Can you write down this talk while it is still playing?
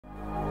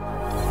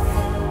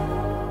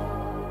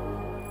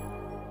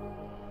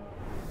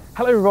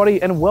Hello everybody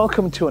and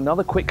welcome to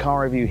another quick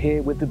car review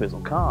here with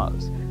dubizzle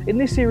Cars. In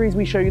this series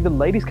we show you the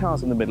latest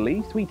cars in the Middle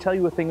East, we tell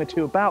you a thing or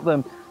two about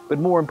them, but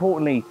more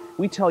importantly,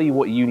 we tell you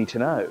what you need to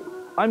know.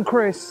 I'm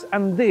Chris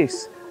and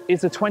this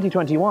is the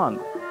 2021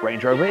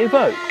 Range Rover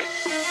Evoque.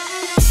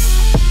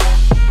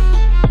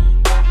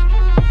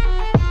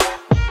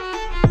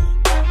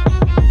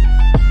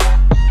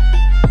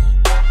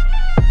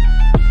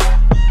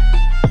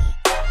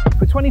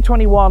 For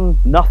 2021,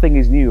 nothing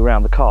is new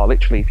around the car.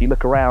 Literally, if you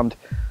look around,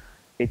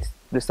 it's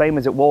the same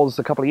as it was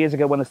a couple of years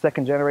ago when the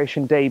second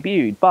generation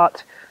debuted,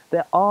 but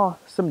there are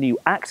some new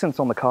accents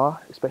on the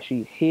car,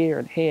 especially here,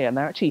 and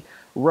they're actually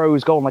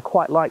rose gold, and I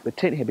quite like the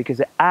tint here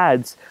because it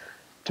adds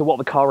to what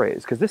the car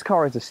is, because this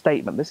car is a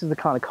statement. This is the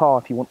kind of car,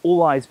 if you want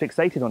all eyes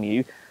fixated on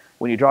you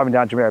when you're driving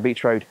down Jumeirah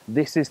Beach Road,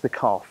 this is the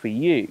car for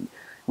you.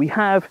 We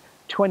have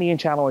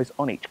 20-inch alloys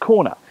on each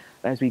corner,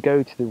 and as we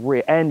go to the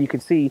rear end, you can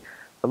see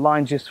the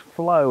lines just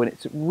flow, and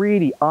it's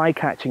really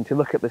eye-catching to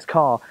look at this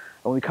car.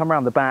 And when we come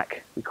around the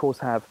back, we of course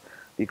have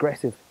the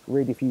aggressive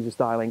rear diffuser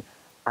styling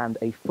and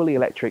a fully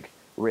electric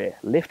rear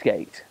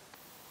liftgate.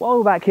 While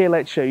we're back here,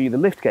 let's show you the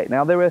liftgate.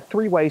 Now there are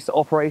three ways to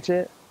operate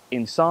it: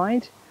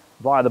 inside,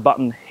 via the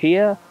button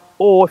here,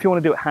 or if you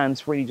want to do it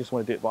hands-free, you just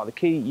want to do it via the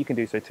key, you can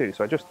do so too.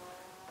 So I just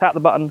tap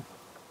the button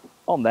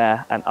on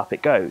there and up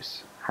it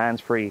goes.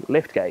 Hands-free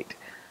liftgate.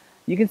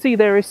 You can see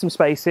there is some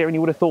space here, and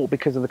you would have thought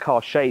because of the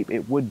car's shape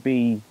it would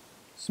be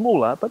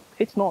smaller, but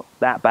it's not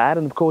that bad.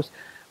 And of course,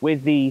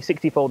 with the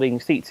 60 folding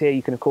seats here,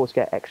 you can of course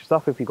get extra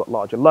stuff if you've got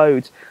larger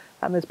loads,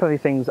 and there's plenty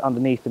of things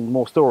underneath and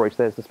more storage.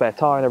 There's the spare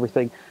tyre and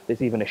everything.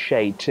 There's even a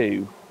shade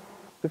too.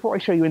 Before I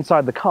show you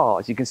inside the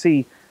car, as you can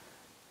see,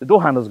 the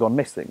door handles have gone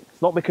missing.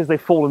 It's not because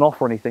they've fallen off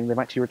or anything, they've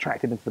actually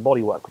retracted into the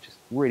bodywork, which is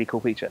a really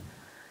cool feature.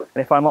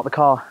 And if I unlock the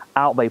car,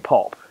 out they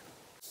pop.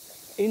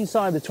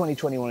 Inside the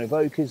 2021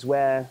 Evoque is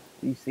where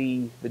you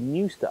see the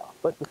new stuff,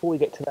 but before we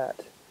get to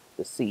that,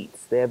 the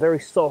seats. They're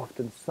very soft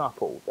and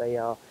supple. They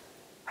are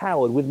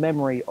powered with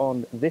memory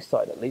on this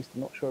side at least.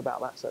 I'm not sure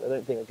about that side. I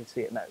don't think I can see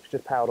it now. It's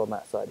just powered on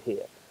that side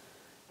here.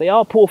 They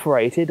are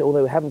perforated,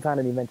 although we haven't found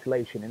any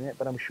ventilation in it,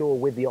 but I'm sure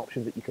with the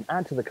options that you can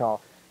add to the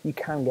car, you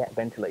can get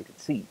ventilated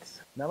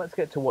seats. Now let's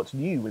get to what's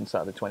new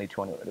inside the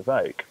 2021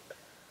 Evoque.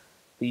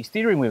 The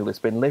steering wheel has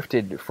been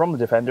lifted from the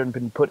Defender and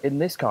been put in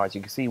this car. As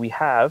you can see, we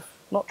have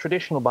not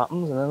traditional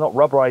buttons, and they're not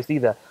rubberized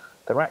either.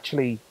 They're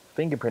actually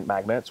fingerprint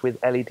magnets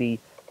with LED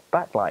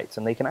backlights,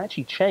 and they can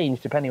actually change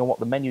depending on what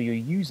the menu you're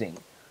using.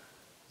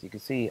 You can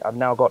see I've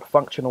now got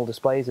functional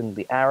displays in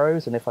the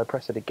arrows, and if I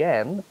press it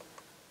again,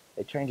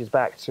 it changes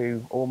back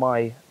to all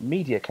my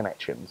media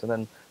connections, and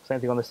then same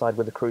thing on this side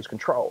with the cruise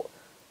control.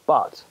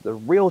 But the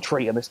real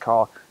treat in this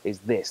car is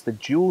this, the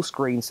dual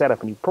screen setup,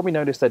 and you've probably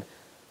noticed that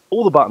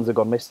all the buttons have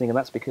gone missing, and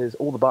that's because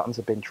all the buttons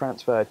have been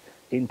transferred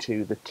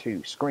into the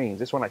two screens.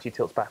 This one actually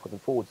tilts backwards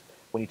and forwards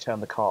when you turn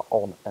the car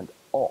on and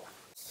off.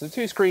 So the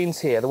two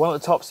screens here, the one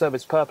at the top serves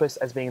its purpose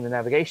as being the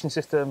navigation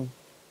system,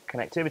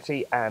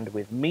 connectivity, and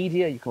with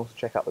media. You can also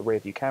check out the rear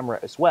view camera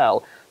as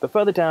well, but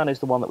further down is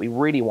the one that we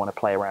really want to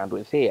play around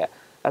with here.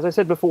 As I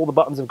said before, the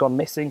buttons have gone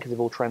missing because they've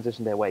all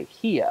transitioned their way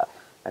here,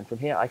 and from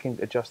here I can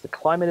adjust the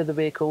climate of the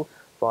vehicle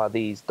via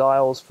these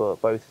dials for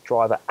both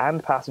driver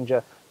and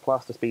passenger,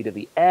 plus the speed of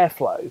the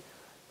airflow.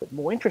 But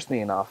more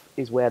interestingly enough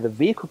is where the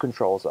vehicle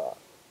controls are.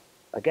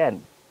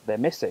 Again, they're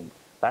missing.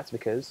 That's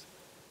because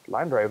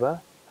Land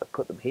Rover have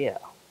put them here.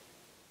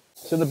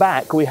 So in the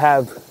back we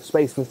have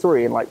space for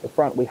three, and like the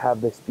front we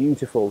have this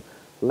beautiful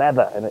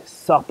leather, and it's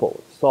supple,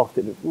 it's soft,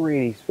 it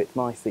really fits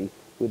nicely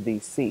with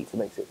these seats. It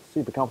makes it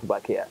super comfortable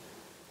back here.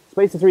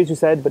 Space for three as we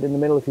said, but in the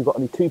middle if you've got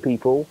only two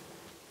people,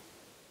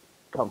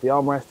 comfy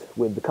armrest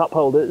with the cup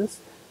holders,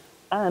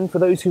 and for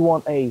those who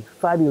want a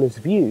fabulous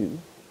view, you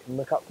can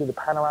look up through the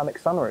panoramic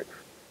sunroof.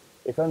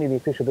 If only the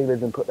official dealer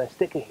didn't put their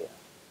sticker here,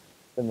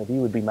 then the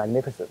view would be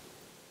magnificent.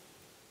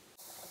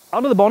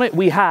 Under the bonnet,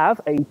 we have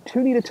a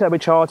 2-litre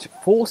turbocharged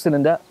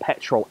 4-cylinder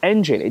petrol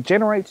engine. It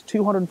generates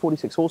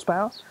 246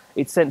 horsepower.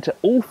 It's sent to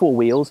all four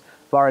wheels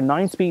via a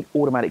 9-speed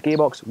automatic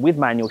gearbox with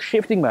manual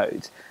shifting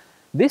modes.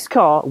 This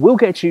car will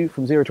get you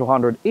from 0 to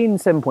 100 in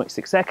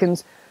 7.6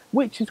 seconds,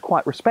 which is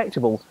quite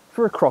respectable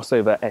for a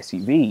crossover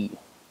SUV.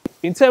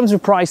 In terms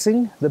of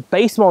pricing, the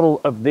base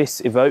model of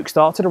this Evoque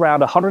starts at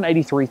around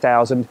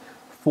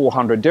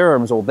 183,400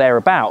 dirhams or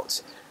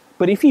thereabouts.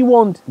 But if you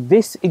want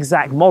this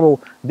exact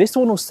model, this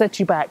one will set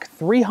you back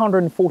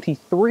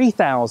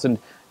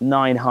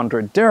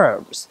 343,900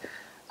 dirhams.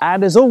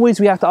 And as always,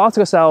 we have to ask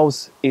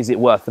ourselves, is it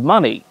worth the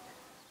money?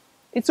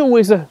 It's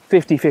always a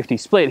 50-50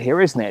 split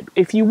here, isn't it?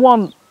 If you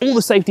want all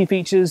the safety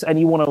features and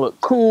you want to look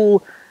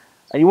cool,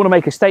 and you want to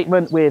make a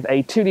statement with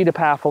a 2-litre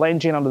powerful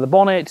engine under the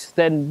bonnet,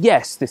 then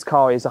yes, this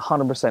car is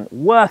 100%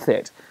 worth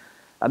it.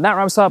 And that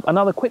wraps up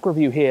another quick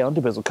review here on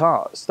dubizzle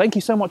Cars. Thank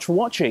you so much for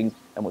watching,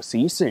 and we'll see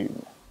you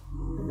soon.